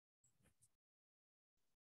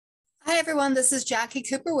Hi, everyone. This is Jacqui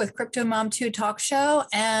Cooper with CryptoMom2 Talk Show,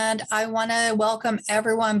 and I want to welcome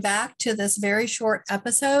everyone back to this very short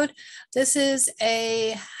episode. This is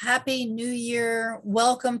a Happy New Year,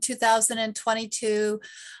 welcome 2022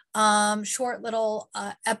 short little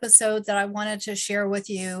episode that I wanted to share with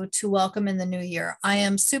you to welcome in the new year. I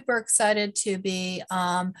am super excited to be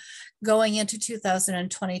going into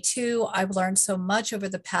 2022. I've learned so much over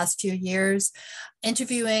the past few years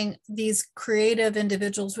interviewing these creative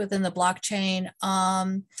individuals within the blockchain.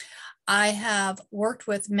 I have worked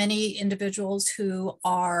with many individuals who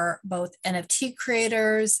are both NFT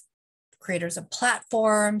creators, creators of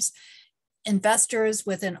platforms, investors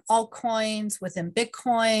within altcoins, within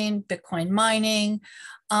Bitcoin, Bitcoin mining,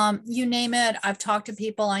 you name it. I've talked to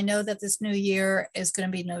people. I know that this new year is going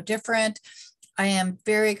to be no different. I am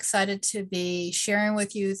very excited to be sharing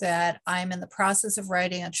with you that I'm in the process of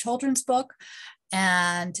writing a children's book,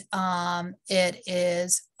 and it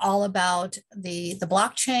is all about the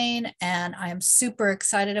blockchain, and I am super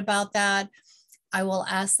excited about that. I will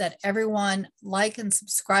ask that everyone like and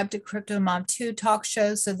subscribe to CryptoMom2 Talk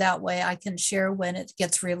Show so that way I can share when it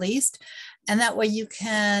gets released. And that way you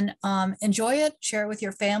can enjoy it, share it with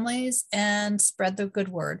your families, and spread the good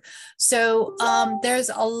word. So there's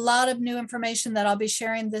a lot of new information that I'll be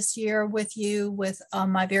sharing this year with you with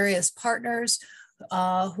my various partners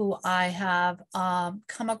who I have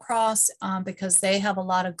come across because they have a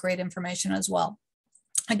lot of great information as well.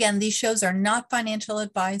 Again, these shows are not financial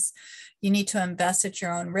advice. You need to invest at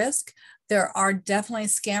your own risk. There are definitely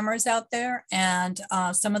scammers out there, and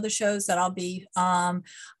some of the shows that I'll be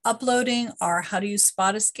uploading are how do you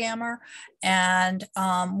spot a scammer, and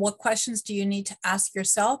what questions do you need to ask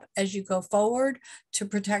yourself as you go forward to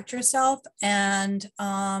protect yourself, and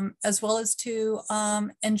as well as to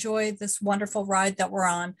enjoy this wonderful ride that we're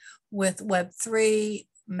on with Web3,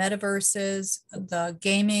 metaverses, the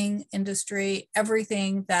gaming industry,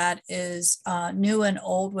 everything that is new and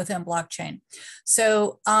old within blockchain.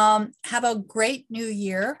 So have a great new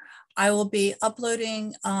year. I will be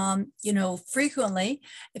uploading, frequently.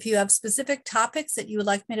 If you have specific topics that you would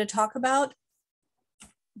like me to talk about,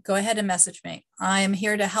 go ahead and message me. I am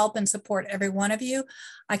here to help and support every one of you.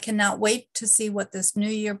 I cannot wait to see what this new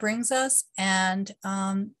year brings us, and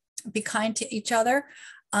be kind to each other.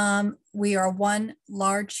 We are one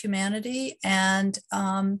large humanity, and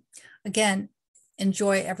again,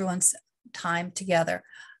 enjoy everyone's time together.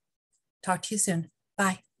 Talk to you soon.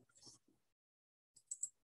 Bye.